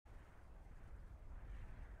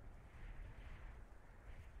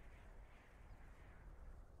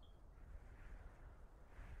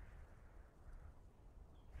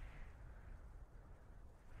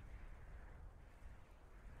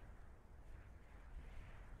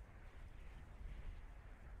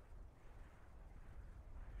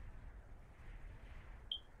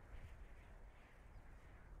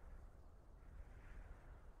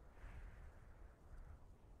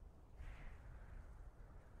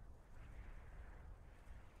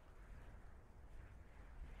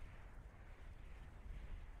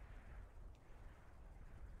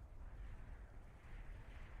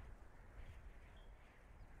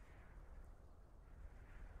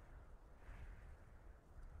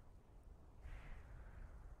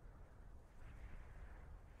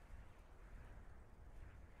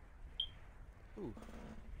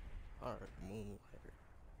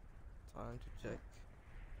Time to check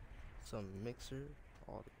some mixer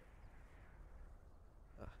audio.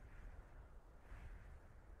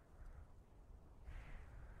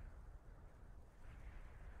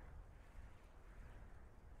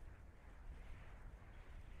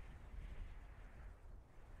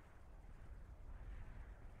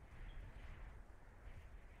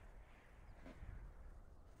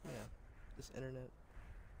 Yeah, this internet,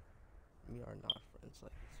 we are not friends.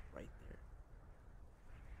 Like, it's right there.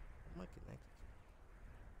 Am I connected?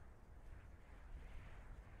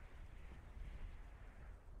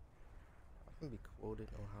 I can be quoted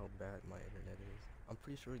on how bad my internet is. I'm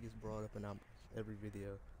pretty sure it gets brought up in almost every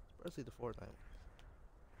video, especially the Fortnite one,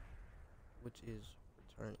 which is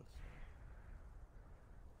returning.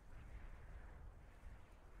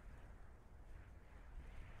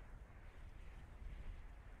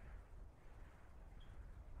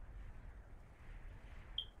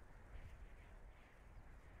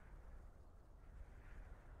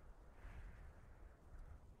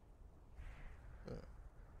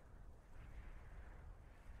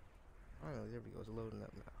 Finally, there we go. It's loading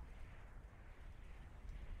up now.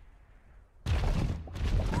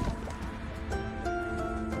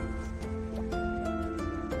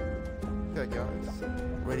 Okay, guys.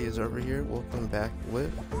 Ready is over here. Welcome back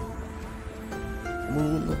with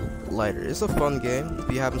Moonlighter. It's a fun game.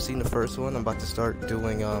 If you haven't seen the first one, I'm about to start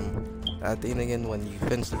doing that thing again. When you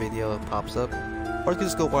finish the video, it pops up. Or you can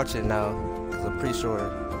just go watch it now, because I'm pretty sure.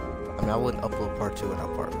 I mean, I wouldn't upload part 2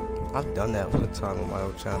 without part 1. I've done that one time on my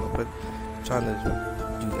old channel, but I'm trying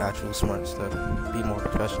to do actual smart stuff, be more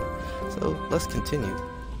professional. So let's continue.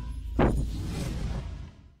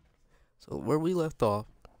 So where we left off,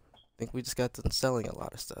 I think we just got done selling a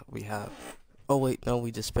lot of stuff. We have, oh wait, no, we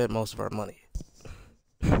just spent most of our money.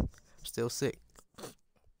 I'm still sick.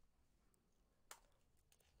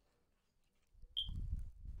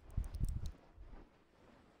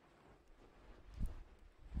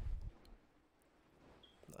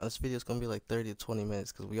 This video is gonna be like 30 to 20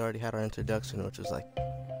 minutes because we already had our introduction, which was like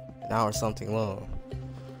an hour something long.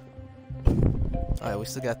 Alright, we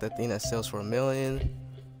still got that thing that sells for $1 million.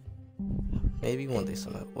 Maybe one day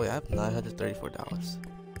some. Wait, I have $934.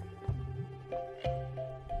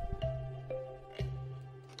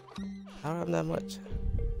 I don't have that much.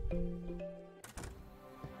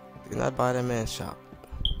 Did not buy that man's shop.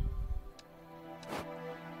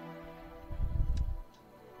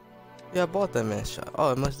 Yeah, I bought that man's shop.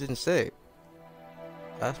 Oh, it must didn't say.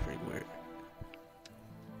 That's pretty weird.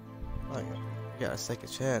 Oh, yeah. We got a second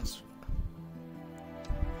chance.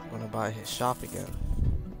 I'm gonna buy his shop again.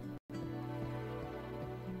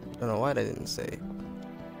 Don't know why they didn't say.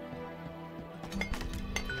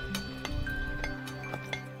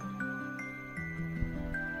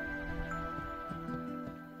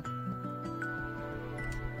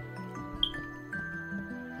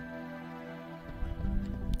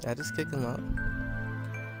 Yeah, just kick him out.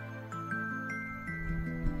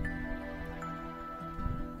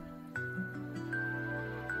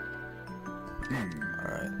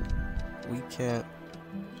 Alright. We can't.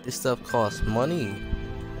 This stuff costs money.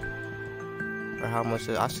 Or how much?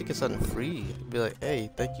 I should get something free. Be like, hey,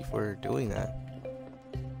 thank you for doing that.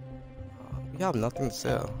 We have nothing to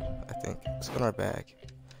sell, I think. Let's go in our bag.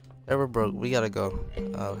 Yeah, we're broke. We gotta go.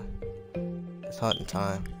 It's hunting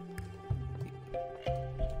time.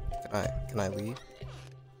 Can I leave?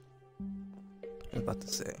 I'm about to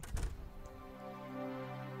say.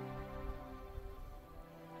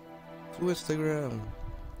 To Instagram.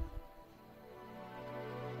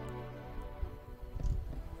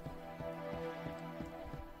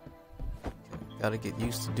 Gotta get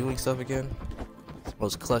used to doing stuff again. It's the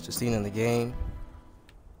most clutchest scene in the game.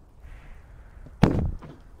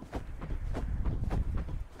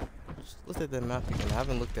 Just look at that map again. I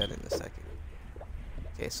haven't looked at it in a second.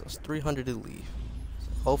 Okay, so it's 300 to leave.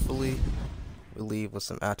 So hopefully, we leave with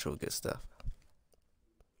some actual good stuff.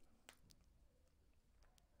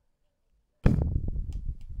 And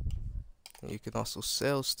you can also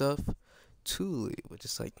sell stuff to leave, which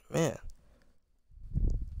is like, man,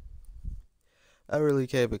 I really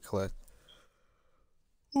can't but collect.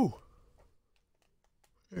 Ooh,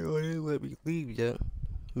 they didn't let me leave yet.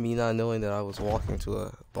 Me not knowing that I was walking to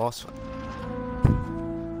a boss fight.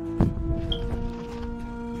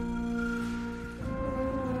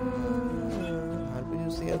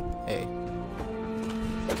 Hey.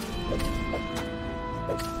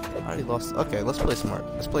 I already lost. Okay, let's play smart.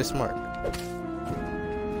 Let's play smart.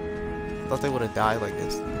 Thought they would have died like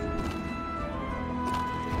instantly.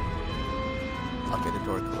 Okay, the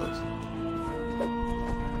door closed.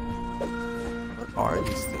 What are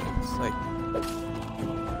these things? Like,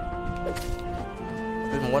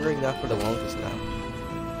 been wondering that for the longest now.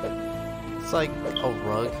 It's like a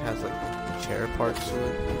rug has like chair parts to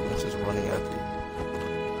it, and it's just running after you.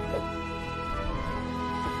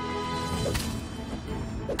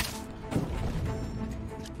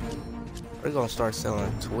 We're gonna start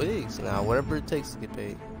selling twigs now, whatever it takes to get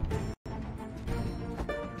paid.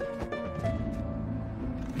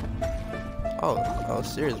 Oh,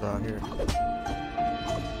 serious around here.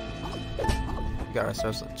 We got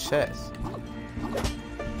ourselves a chest.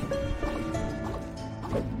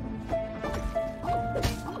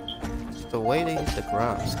 Just the way they hit the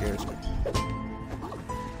ground scares me.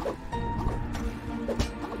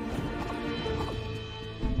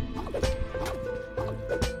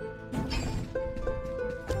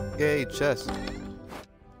 Yay, chest.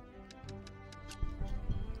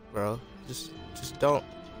 Bro, just don't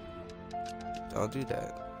do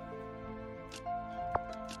that.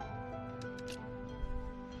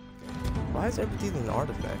 Why is everything an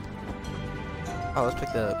artifact? Oh, let's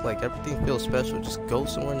pick that up. Like, everything feels special. Just go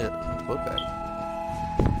somewhere in the book bag.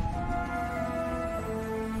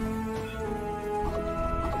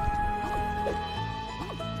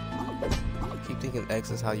 I keep thinking X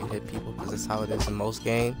is how you hit people, because that's how it is in most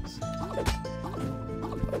games.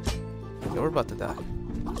 Yeah, we're about to die.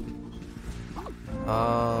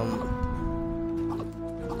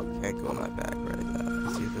 Can't go on my back right now.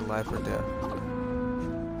 It's either life or death.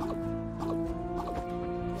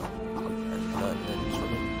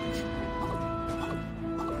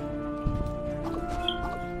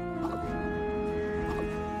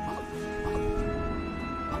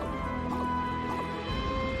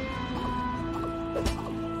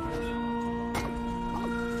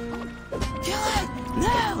 Kill it! No!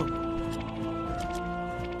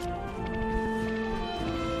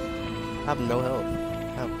 I have no help. I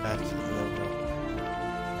have actually no help.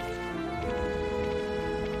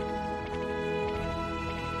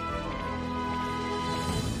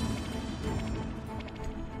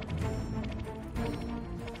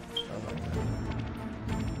 Oh my god.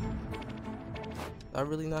 Do I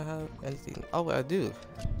really not have anything? Oh, I do.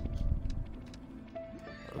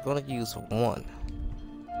 We're gonna use one.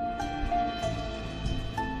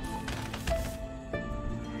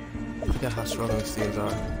 Look at how strong these things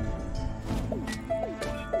are.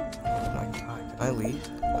 Oh my god, can I leave?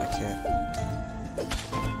 I can't.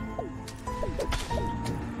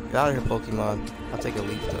 Get out of here, Pokemon. I'll take a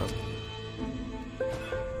leaf though.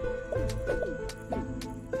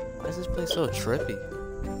 Why is this place so trippy?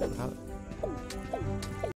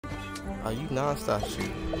 Oh, you non-stop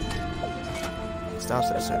shoot. It stops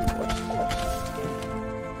at a certain point.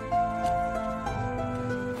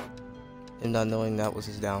 Him not knowing that was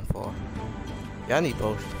his downfall. Yeah, I need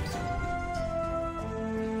potions.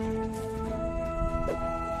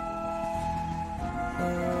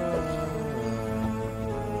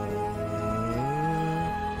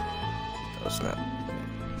 Oh snap.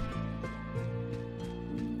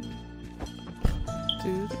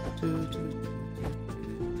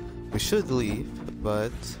 We should leave,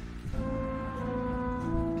 but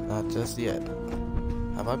not just yet.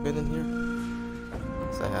 Have I been in here?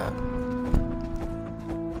 Yes, I have.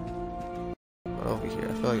 But over here,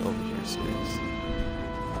 I feel like over here is serious.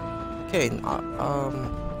 Okay, we've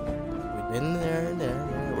been there and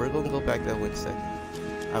there. We're gonna go back that way in a second.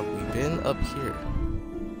 Have we been up here?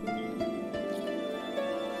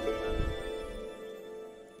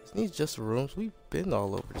 These just rooms. We've been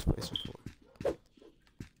all over this place before.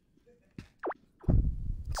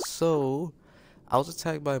 So, I was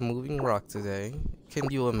attacked by a moving rock today.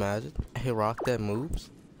 Can you imagine? A rock that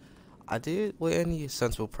moves? I did what any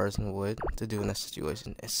sensible person would to do in that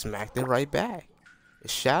situation and smacked it right back.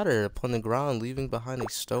 It shattered upon the ground, leaving behind a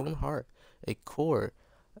stone heart, a core,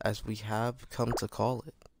 as we have come to call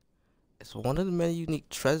it. It's one of the many unique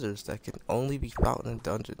treasures that can only be found in a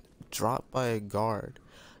dungeon, dropped by a guard.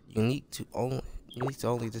 Unique to only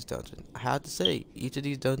this dungeon. I have to say, each of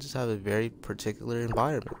these dungeons have a very particular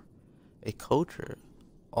environment, a culture,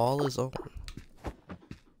 all its own.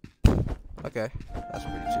 Okay, that's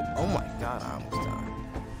pretty chill. Oh my god, I almost died.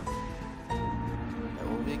 Yeah,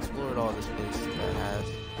 well, we explored all this place that has.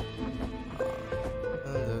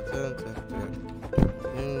 Oh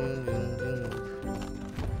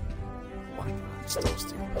my god, it's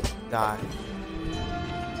toasty. Die.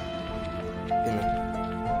 Give me.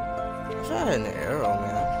 I had an arrow,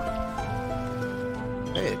 man.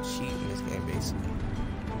 They had cheat in this game, basically.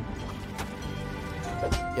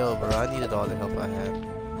 Yo, bro, I needed all the help I had.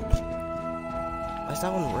 Why is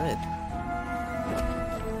that one red?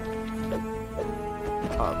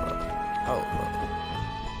 Oh, bro. Oh, bro.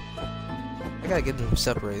 I gotta get them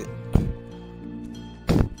separated.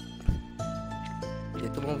 You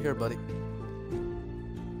here, buddy.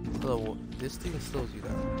 So this thing slows you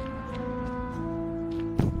down.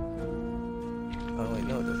 Oh wait,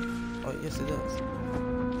 no it doesn't. Oh yes it does.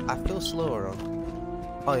 I feel slower on.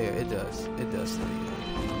 Oh yeah, it does. It does slow you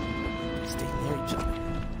down. Stay near each other.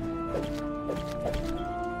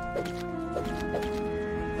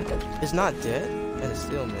 It's not dead, and it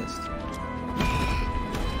still missed.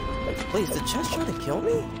 Wait, is the chest trying to kill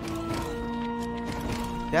me?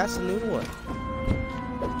 That's a new one.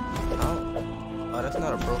 Oh, that's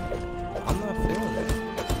not a broken. I'm not feeling it.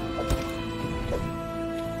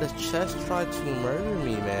 The chest tried to murder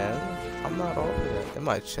me, man. I'm not over that. And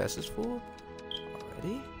my chest is full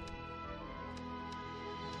already.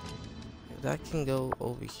 That can go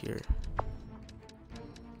over here.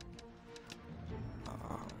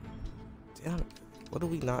 Damn it. What do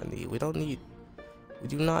we not need? We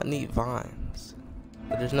do not need vines.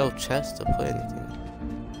 But there's no chest to put anything.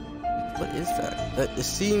 What is that? It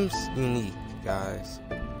seems unique, guys.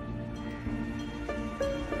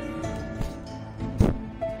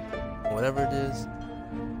 Whatever it is,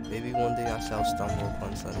 maybe one day I shall stumble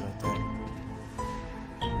upon something like that.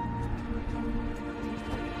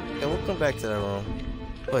 Yeah, we'll come back to that room.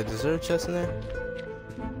 Wait, is there a chest in there?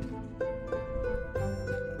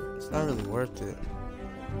 It's not really worth it.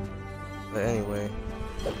 But anyway.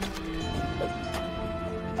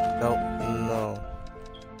 Nope, no.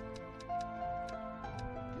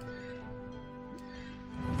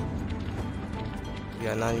 We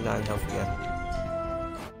got 99 health again.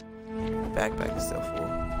 Backpack is still full.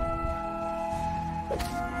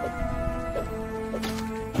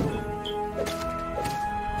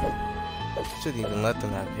 Shouldn't even let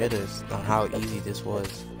them have hit us on how easy this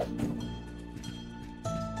was.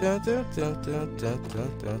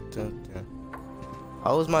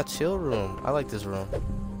 How was my chill room? I like this room.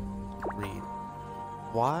 Read.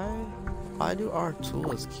 Why do our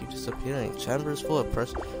tools keep disappearing? Chambers full of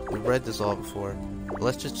pressure. We read this all before. But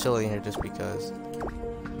let's just chill in here just because.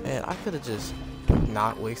 Man, I could have just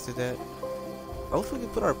not wasted that. I wish we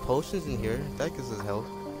could put our potions in here. That gives us health.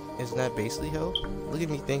 Isn't that basically health? Look at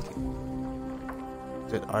me thinking.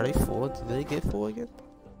 Are they full? Did they get full again?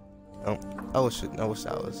 Oh, I wish that was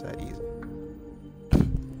that easy.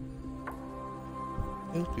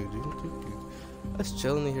 Let's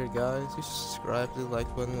chill in here, guys. You should subscribe to the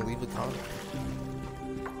like button and leave a comment.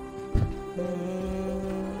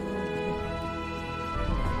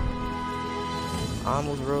 I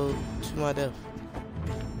almost rode to my death.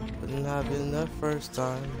 Wouldn't have been the first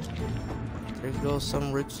time. There goes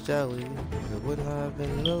some rich jelly. It wouldn't have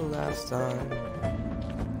been the last time.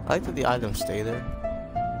 I like that the items stay there.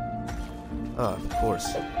 Of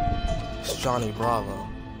course. It's Johnny Bravo.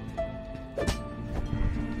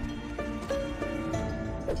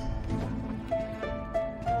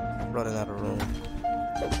 Running out of room.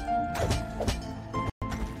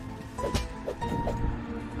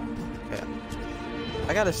 Okay.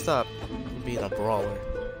 I gotta stop being a brawler.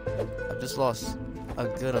 I've just lost a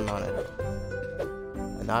good amount of it.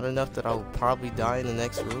 Not enough that I will probably die in the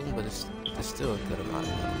next room, but it's still a good amount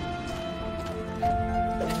of it.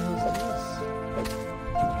 What the hell is this?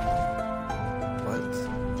 What?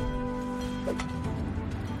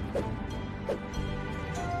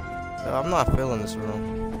 I'm not feeling this room.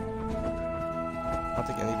 I don't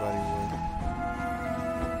think anybody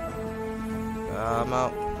would. I'm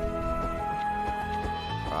out.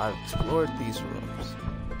 I've explored these rooms.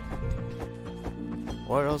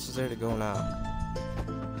 Where else is there to go now?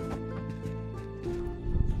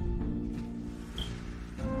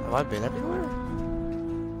 Have I been everywhere?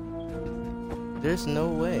 There's no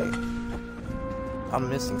way. I'm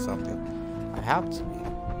missing something. I have to be.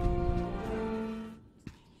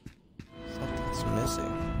 Something's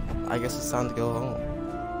missing. I guess it's time to go home.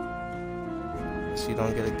 So you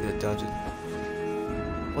don't get a good dungeon.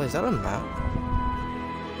 Wait, is that a map?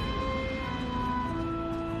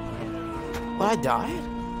 What, I died?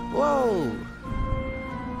 Whoa!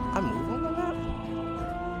 I moved on the map?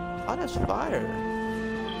 Oh, that's fire.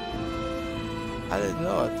 I didn't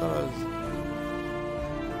know, I thought I was...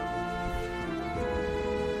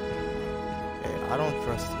 Okay, I don't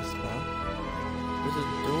trust this now. There's a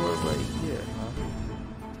door right here, huh?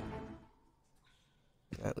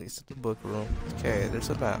 At least at the book room. Okay, there's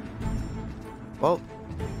a map. Well,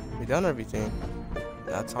 we done everything.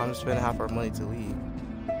 Now time to spend half our money to leave.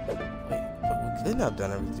 Wait, but we couldn't have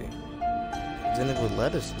done everything. Then it would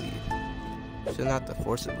let us leave. We shouldn't have to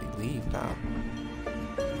forcibly leave now.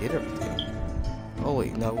 Get everything. Oh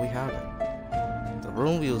wait, no, we haven't. The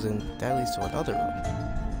room we was in, that leads to another room.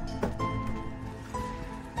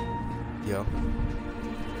 Yo.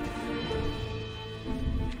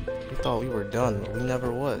 thought we were done, but we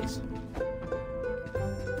never was.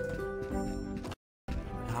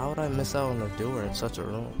 How would I miss out on the doer in such a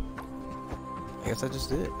room? I guess I just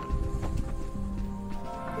did.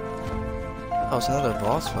 Oh, it's another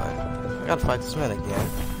boss fight. I gotta fight this man again.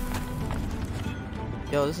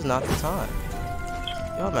 Yo, this is not the time.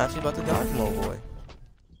 Yo, I'm actually about to die from old boy.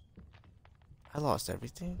 I lost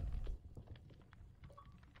everything.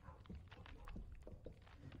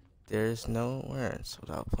 There's no words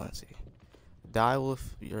without plenty. Die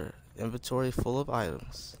with your inventory full of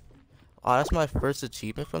items. Oh, that's my first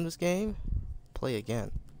achievement from this game? Play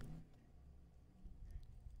again.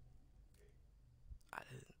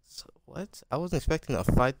 What? I wasn't expecting to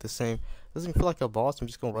fight the same. Doesn't feel like a boss. I'm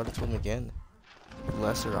just gonna run into him again.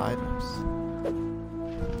 Lesser items.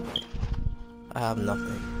 I have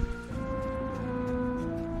nothing.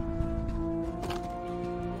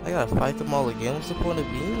 I gotta fight them all again. What's the point of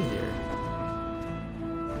being here?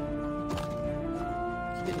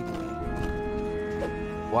 Are you kidding me?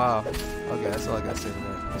 Wow. Okay, that's all I gotta say to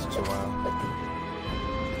that. That's just a while.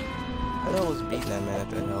 I know I was beating that man at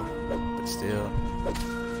that health, but still.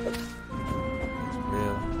 It's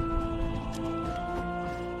real.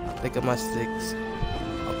 I'll pick up my sticks.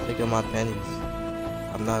 I'll pick up my pennies.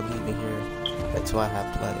 I'm not leaving here until I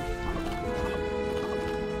have plenty.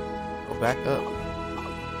 Go back up.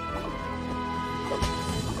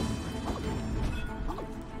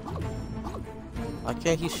 Why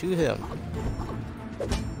can't he shoot him?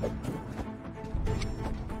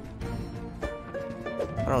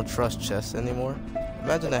 I don't trust chests anymore.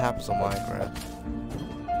 Imagine that happens on Minecraft.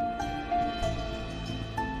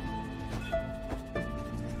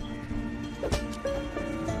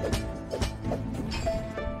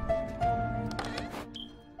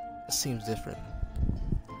 It seems different.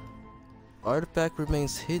 Artifact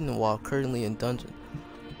remains hidden while currently in dungeon.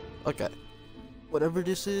 Okay. Whatever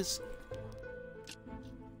this is,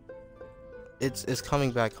 it's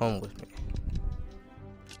coming back home with me.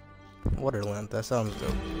 Waterland, that sounds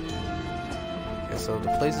dope. Okay, so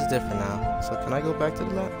the place is different now. So can I go back to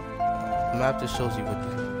the map? The map just shows you what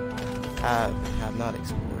you have not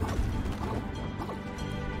explored.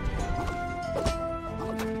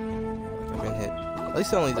 I've been hit. At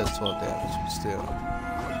least it only does 12 damage, but still.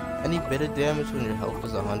 Any bit of damage when your health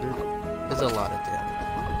is 100 is a lot of damage.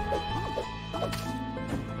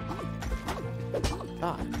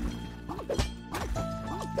 God.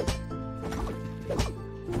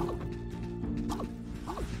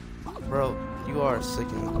 Bro, you are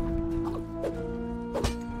sickening.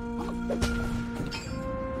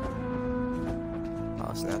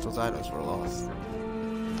 Oh snap, those items were lost.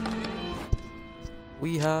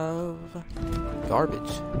 We have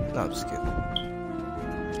garbage. No, I'm just kidding.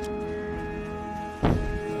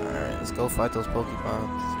 Alright, let's go fight those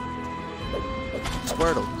Pokeballs.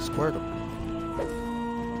 Squirtle, Squirtle.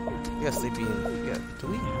 I guess they be in. Yeah, do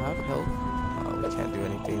we have health? Oh, we can't do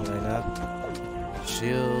anything right now.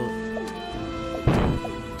 Shield.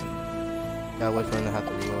 Gotta wait for him to have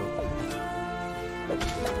to reload.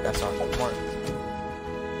 That's our mark.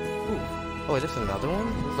 Ooh. Oh, wait, there's another one?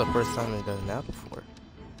 This is the first time we've done that before.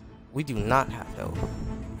 We do not have health.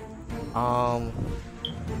 Oh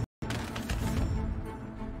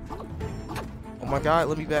my god,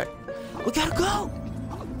 let me back. We gotta go!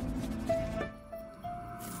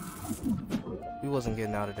 We wasn't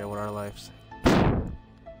getting out of there with our lives.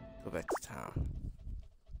 Go back to town.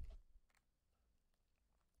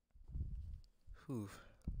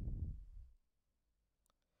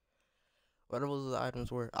 Whatever the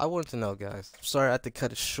items were. I wanted to know, guys. Sorry I had to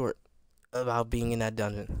cut it short about being in that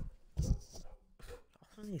dungeon. I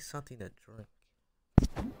also need something to drink.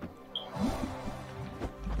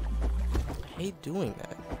 I hate doing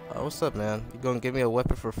that. What's up, man? You gonna give me a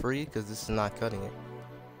weapon for free? Because this is not cutting it.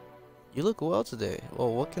 You look well today.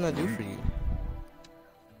 Well, what can I do for you?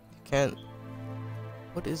 Can't.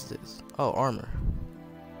 What is this? Oh, armor.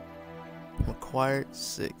 Acquired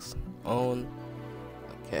 6. Own.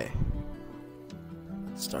 Okay.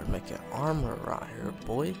 Let's start making armor right here,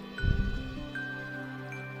 boy.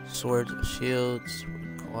 Swords and shields.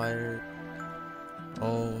 Required.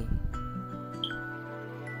 Own.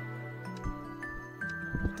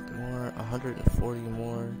 More. 140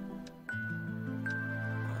 more.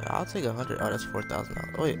 I'll take 100. Oh, that's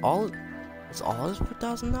 $4,000. Oh, wait, it's all is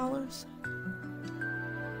 $4,000?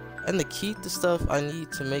 And to keep the stuff I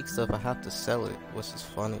need to make stuff, I have to sell it, which is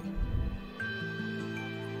funny.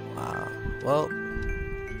 Wow. Well,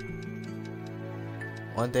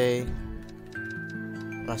 one day,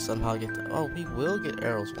 when I somehow get to, oh, we will get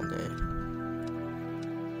arrows one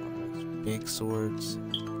day. Big swords,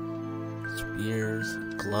 spears,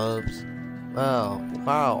 gloves. Well,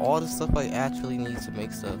 wow, all the stuff I actually need to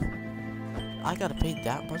make stuff. I gotta pay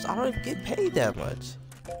that much? I don't even get paid that much.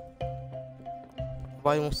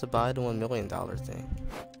 Nobody wants to buy the $1 million thing.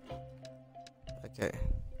 Okay.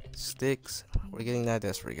 Sticks. We're getting that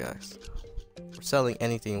desperate, guys. We're selling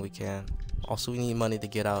anything we can. Also, we need money to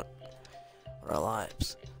get out of our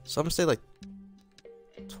lives. So I'm gonna say like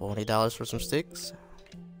 $20 for some sticks.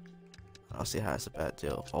 I don't see how it's a bad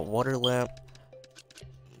deal. A water lamp.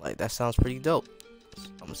 Like, that sounds pretty dope.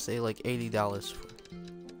 I'm gonna say like $80 for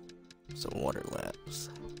some water lamps.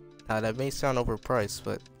 Now that may sound overpriced,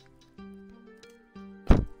 but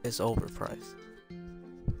it's overpriced.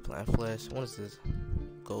 Plant flesh. What is this?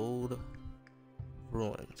 Gold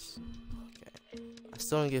ruins. Okay. I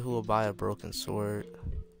still don't get who will buy a broken sword.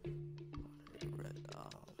 Red,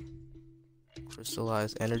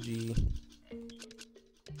 crystallized energy.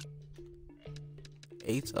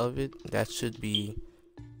 8 of it. That should be.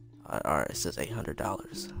 Alright, it says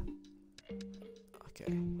 $800.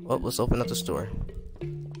 Okay. Well, let's open up the store.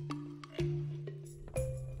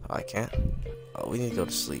 Oh, I can't. Oh, we need to go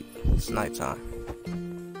to sleep. It's nighttime.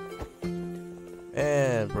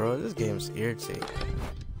 Man, bro, this game's irritating.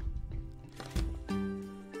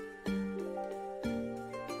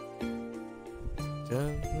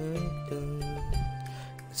 Dun, dun, dun.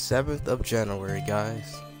 7th of January,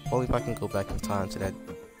 guys. Only if I can go back in time to that.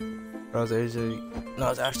 I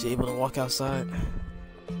was actually able to walk outside.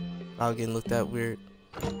 I was getting looked at weird.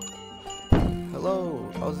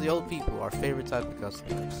 Hello, those are the old people, our favorite type of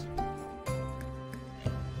customers.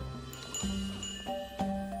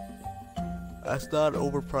 That's not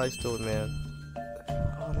overpriced though, man.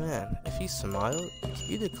 Oh man, if he smiled, can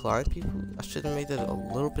you decline people? I should have made that a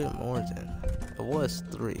little bit more then. It was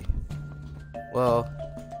 3. Well,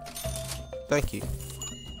 thank you.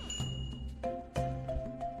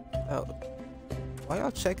 Oh, why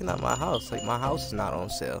y'all checking out my house? Like, my house is not on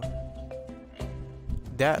sale.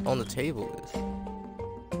 That on the table is.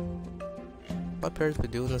 My parents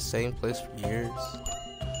been doing the same place for years.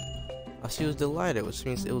 She was delighted, which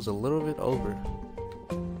means it was a little bit over.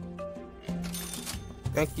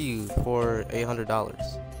 Thank you for $800.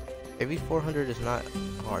 Maybe $400 is not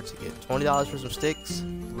hard to get. $20 for some sticks,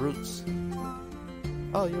 roots.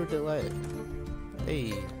 Oh, you were delighted.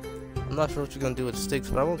 Hey, I'm not sure what you're gonna do with sticks,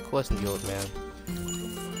 but I won't question you, old man.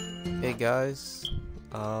 Hey guys,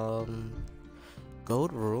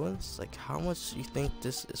 gold ruins. Like, how much do you think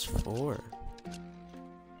this is for?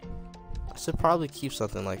 I should probably keep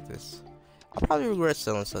something like this. I'll probably regret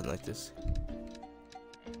selling something like this.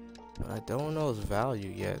 But I don't know its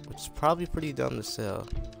value yet, which is probably pretty dumb to sell.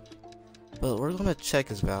 But we're gonna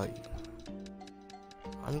check its value.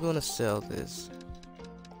 I'm gonna sell this.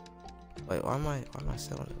 Wait, why am I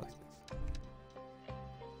selling it like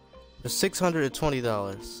this? For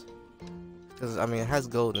 $620. Because, I mean, it has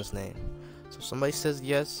gold in its name. So if somebody says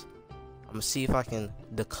yes, I'm gonna see if I can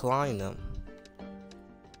decline them.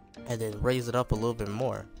 And then raise it up a little bit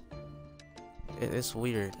more. It's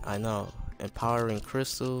weird, I know. Empowering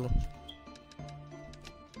crystal.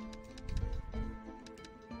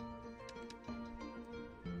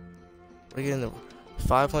 We're getting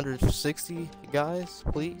 560, guys,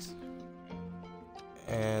 please.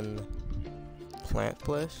 And plant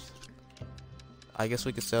flesh. I guess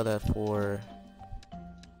we could sell that for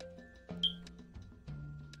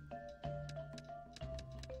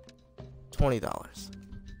 $20.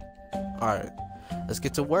 Alright, let's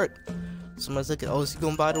get to work. Somebody's like, oh, is he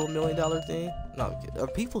gonna buy the $1 million thing? No,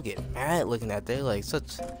 people get mad looking at that. Like,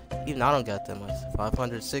 such. Even I don't got that much.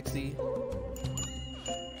 560.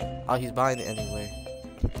 Oh, he's buying it anyway.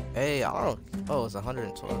 Hey, I don't. Oh, it's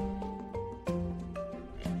 112.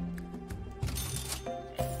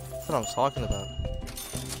 That's what I'm talking about.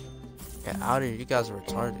 Get out of here. You guys are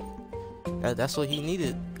retarded. That's what he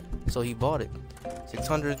needed. So he bought it.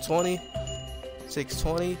 620.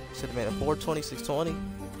 620. Should have made a 420, 620.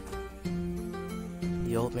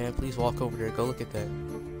 The old man, please walk over there. Go look at that.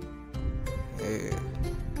 Hey.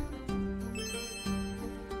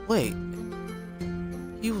 Wait.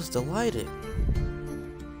 He was delighted.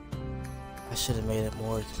 I should have made it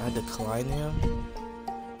more. Can I decline him?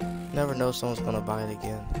 Never know if someone's gonna buy it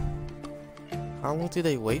again. How long do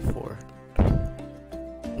they wait for?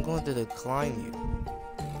 I'm going to decline you.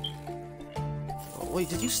 Oh, wait,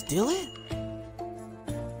 did you steal it?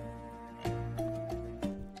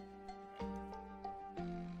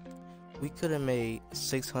 We could have made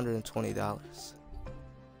 $620.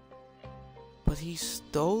 But he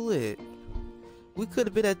stole it. We could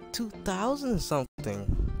have been at 2,000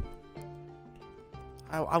 something.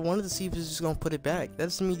 I wanted to see if he's just gonna put it back. That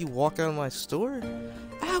doesn't mean you walk out of my store.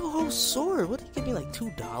 I have a whole Bro, sword. What did he give me, like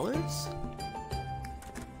 $2?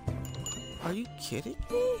 Are you kidding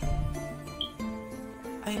me?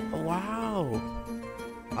 Wow.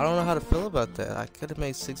 I don't know how to feel about that. I could have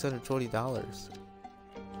made $620.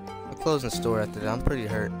 I'm closing the store after that. I'm pretty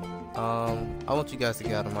hurt. I want you guys to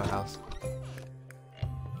get out of my house.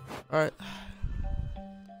 Alright.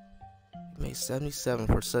 Made 77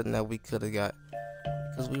 for something that we could have got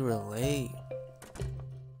because we were late.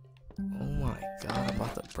 Oh my god, I'm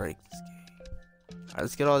about to break this game. Alright,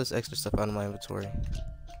 let's get all this extra stuff out of my inventory.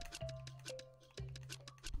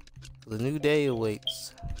 The new day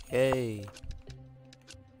awaits. Yay.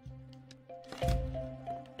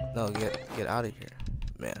 No, get out of here,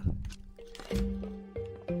 man.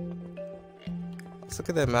 Let's look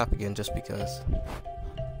at that map again just because.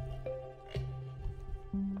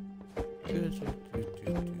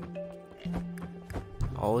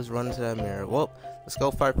 Always run into that mirror. Well, let's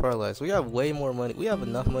go fight for our lives. We have way more money. We have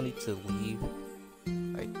enough money to leave,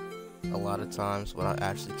 like, a lot of times without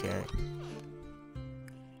actually caring.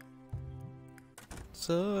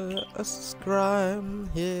 So,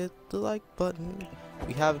 subscribe, hit the like button.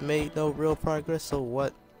 We haven't made no real progress, so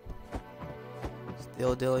what?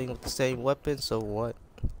 Still dealing with the same weapon, so what?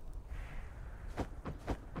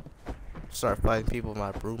 Start fighting people with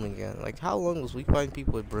my broom again. Like, how long was we fighting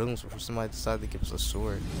people with brooms before somebody decided to give us a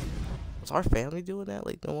sword? Was our family doing that?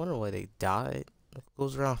 Like, no wonder why they died. Like,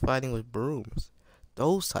 goes around fighting with brooms.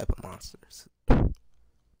 Those type of monsters.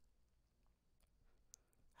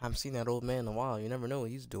 Haven't seen that old man in a while. You never know what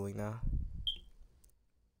he's doing now.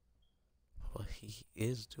 What he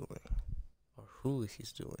is doing. Or who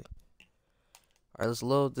he's doing. Alright, let's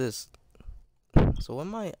load this. So when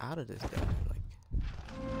am I out of this guy? Like,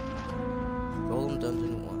 Golem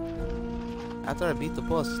Dungeon 1. After I beat the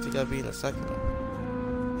boss, I still gotta be in the second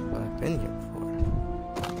one. But I've been here before.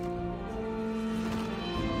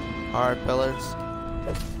 Alright, fellas.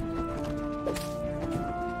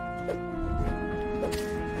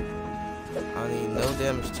 I need no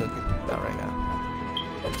damage taken. Not right now.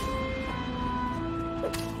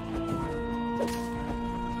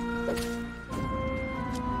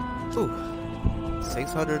 Ooh.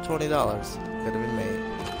 $620 could have been made.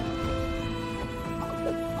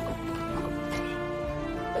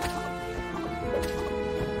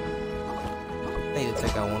 I need to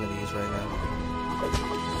take out one of these right now.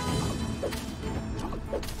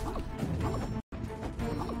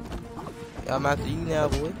 Yeah, I'm after you now,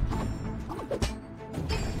 boy.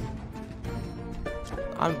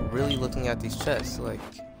 I'm really looking at these chests, like,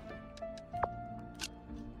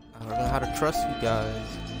 I don't know how to trust you guys.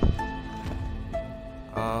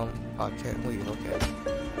 I can't leave, okay.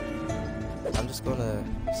 I'm just gonna...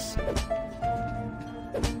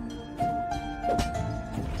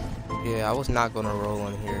 Yeah, I was not gonna roll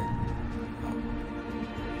on here.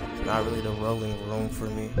 It's not really the rolling room for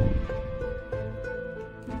me.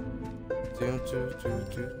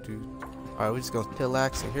 Alright, we're just gonna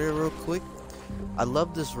relax in here real quick. I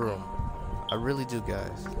love this room. I really do,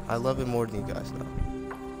 guys. I love it more than you guys know.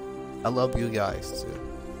 I love you guys too.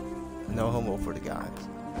 No homo for the guys.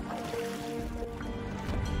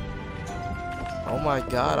 Oh my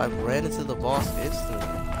god, I ran into the boss instantly.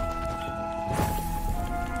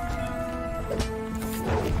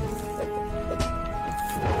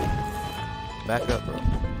 Back up, bro.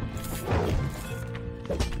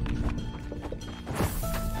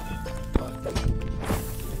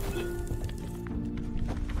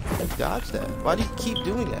 Dodge that. Why do you keep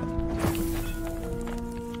doing that?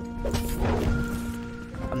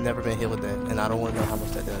 I've never been hit with that, and I don't want to know how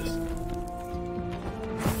much that does.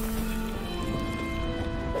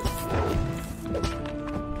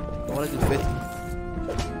 I want to do 50.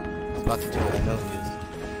 He's about to do it, I know he is.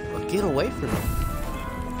 But get away from me.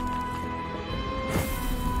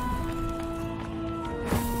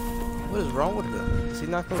 What is wrong with him? Is he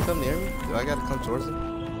not going to come near me? Do I got to come towards him?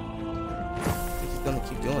 I think he's going to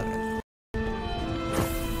keep doing it.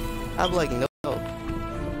 I'm like, no.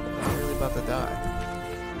 I'm really about to die.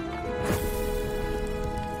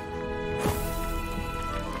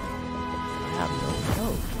 I have no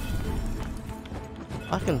health.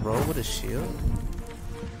 I can roll with a shield.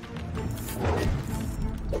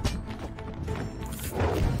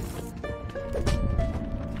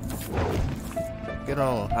 Get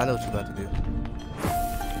on. I know what you're about to do.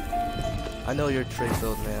 I know you're tricked,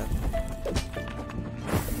 old man.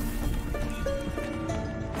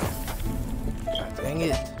 Dang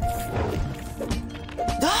it.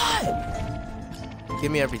 Die!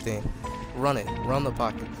 Give me everything. Run it. Run the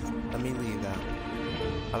pockets. Let me leave now.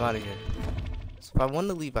 I'm out of here. So if I want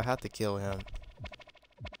to leave, I have to kill him.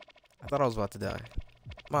 I thought I was about to die.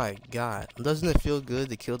 My god, doesn't it feel good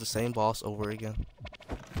to kill the same boss over again?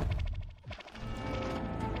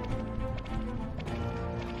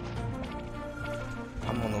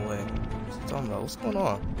 I'm on the way. What's he talking about? What's going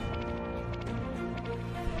on?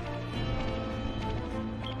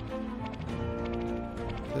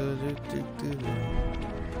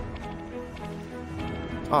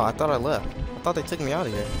 Oh, I thought I left. I thought they took me out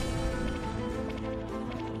of here.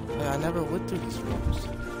 Hey, I never went through these rooms.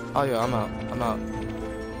 Oh yeah, I'm out. I'm out.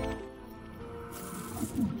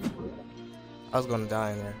 I was gonna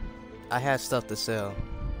die in there. I had stuff to sell.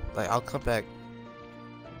 Like, I'll come back.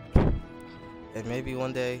 And maybe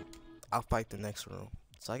one day, I'll fight the next room.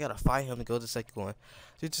 So I gotta fight him to go to the second one.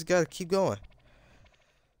 So you just gotta keep going.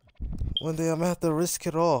 One day I'm gonna have to risk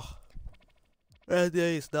it all. That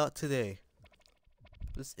day is not today.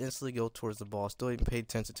 Just instantly go towards the boss. Don't even pay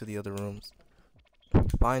attention to the other rooms.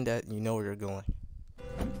 Find that and you know where you're going.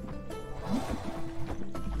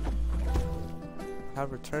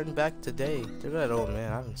 Have returned back today. Look at that old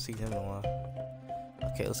man. I haven't seen him in a while.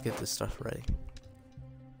 Okay, let's get this stuff ready.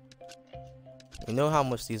 We know how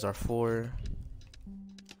much these are for,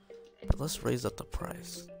 but let's raise up the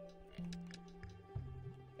price.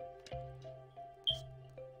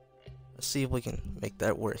 Let's see if we can make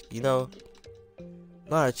that work. You know, I'm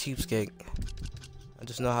not a cheapskate. I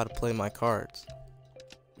just know how to play my cards.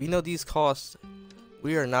 We know these costs.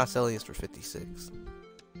 We are not selling this for 56.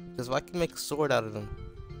 Because if I can make a sword out of them,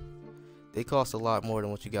 they cost a lot more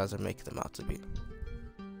than what you guys are making them out to be.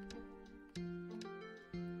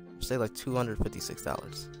 Say like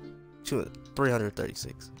 $256.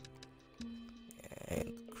 $336.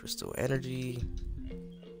 And crystal energy.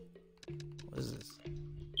 What is this?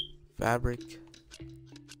 Fabric.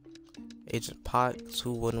 Agent pot.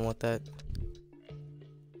 Who wouldn't want that?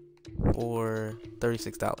 For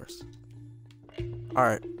 $36.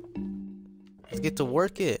 Alright. Let's get to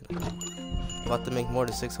work it. About to make more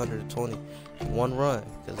than 620 in one run.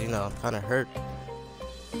 Because, you know, I'm kind of hurt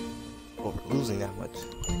over losing that much.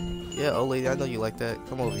 Yeah, old lady, I know you like that.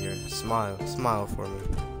 Come over here. Smile. Smile for me.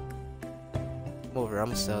 Come over here. I'm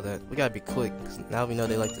gonna sell that. We gotta be quick. Because now we know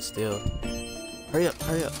they like to steal. Hurry up.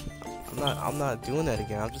 Hurry up. I'm not doing that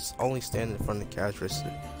again. I'm just only standing in front of the cash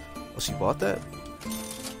register. Oh, she bought that?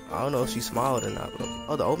 I don't know if she smiled or not. But,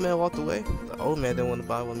 oh, the old man walked away? The old man didn't want to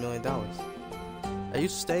buy $1 million. Are you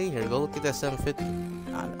staying here? Go look at that 750.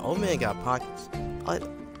 The old man got pockets.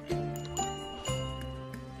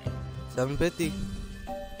 750.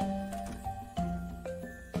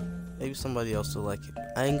 Maybe somebody else will like it.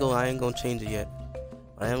 I ain't gonna change it yet.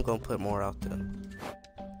 But I am gonna put more out there.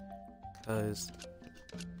 Cause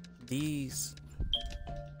these,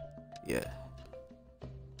 yeah.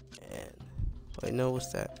 And wait, no,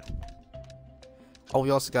 what's that? Oh,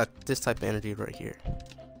 we also got this type of energy right here.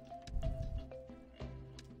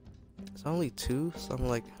 It's only 2, so I'm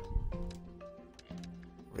like,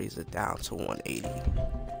 raise it down to 180.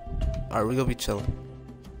 Alright, we're gonna be chilling.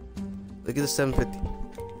 Look at the 750.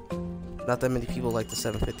 Not that many people like the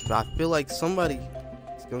 750, but I feel like somebody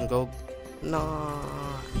is gonna go. Nah.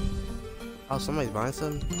 Oh, somebody's buying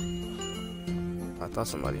something? I thought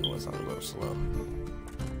somebody was. I'm a little slow.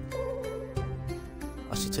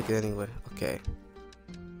 Oh, she took it anyway. Okay.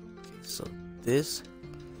 So this,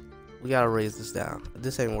 we gotta raise this down.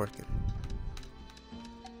 This ain't working.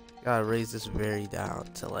 Gotta raise this very down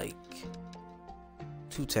to like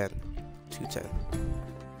 210. 210.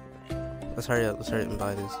 Let's hurry up. Let's hurry up and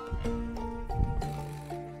buy this.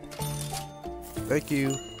 Thank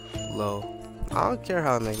you. Low. I don't care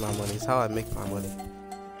how I make my money. It's how I make my money.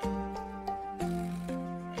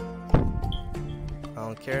 I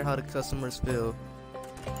don't care how the customers feel.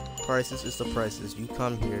 Prices is the prices. You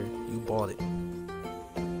come here. You bought it.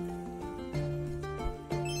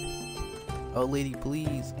 Oh, lady,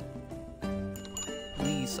 please.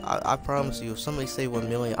 Please. I promise you. If somebody say 1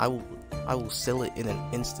 million, I will sell it in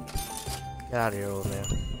an instant. Get out of here, old man.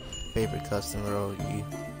 Favorite customer, oh, you.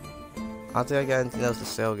 I don't think I got anything else to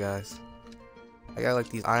sell, guys. I got like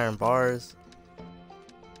these iron bars.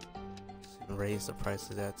 Just raise the price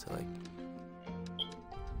of that to like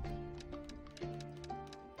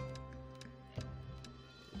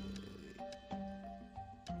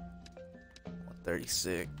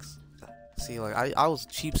 36. See, like I was a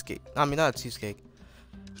cheapskate. I mean, not a cheapskate.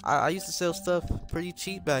 I used to sell stuff pretty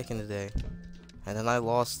cheap back in the day, and then I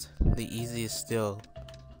lost the easiest steal.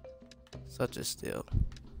 Such a steal.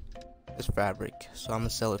 It's fabric, so I'm gonna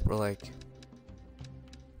sell it for like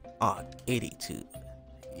 82.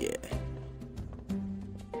 Yeah.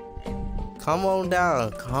 Come on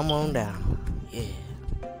down. Come on down. Yeah.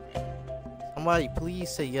 Somebody please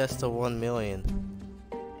say yes to 1 million.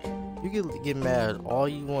 You can get mad all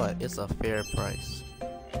you want. It's a fair price.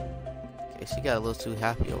 Okay, she got a little too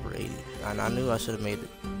happy over 80. And I knew I should have made it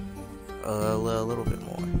a little bit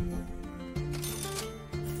more.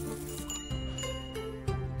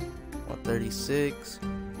 136.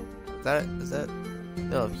 Is that?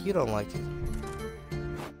 No, if you don't like it.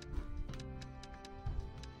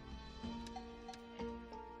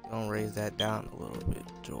 Don't raise that down a little bit,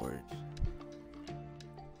 George.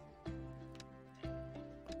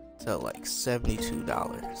 To like $72.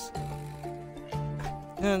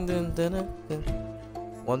 1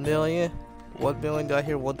 million? 1 million? Do I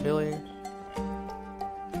hear 1 million?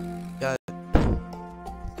 You guys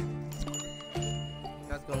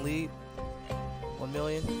gonna leave? 1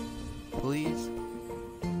 million? Please?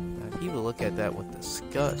 People look at that with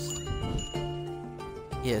disgust.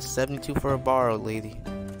 Yeah, 72 for a borrow, lady.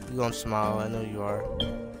 You gonna smile, I know you are.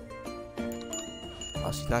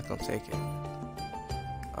 Oh, she's not gonna take it.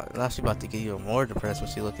 Now she's about to get even more depressed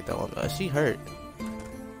when she look at that one. She hurt.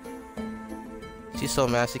 She's so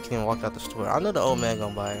mad she can't even walk out the store. I know the old man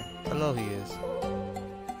gonna buy it. I know he is.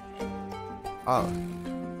 Oh.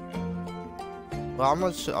 Well, I'm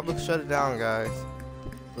gonna shut it down, guys.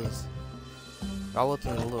 Cause y'all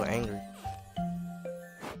looking a little angry.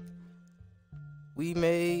 We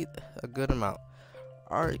made a good amount.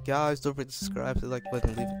 Alright guys, don't forget to subscribe, hit the like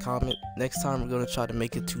button, leave a comment. Next time we're gonna try to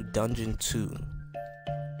make it to Dungeon 2.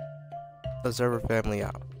 Observer family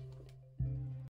out.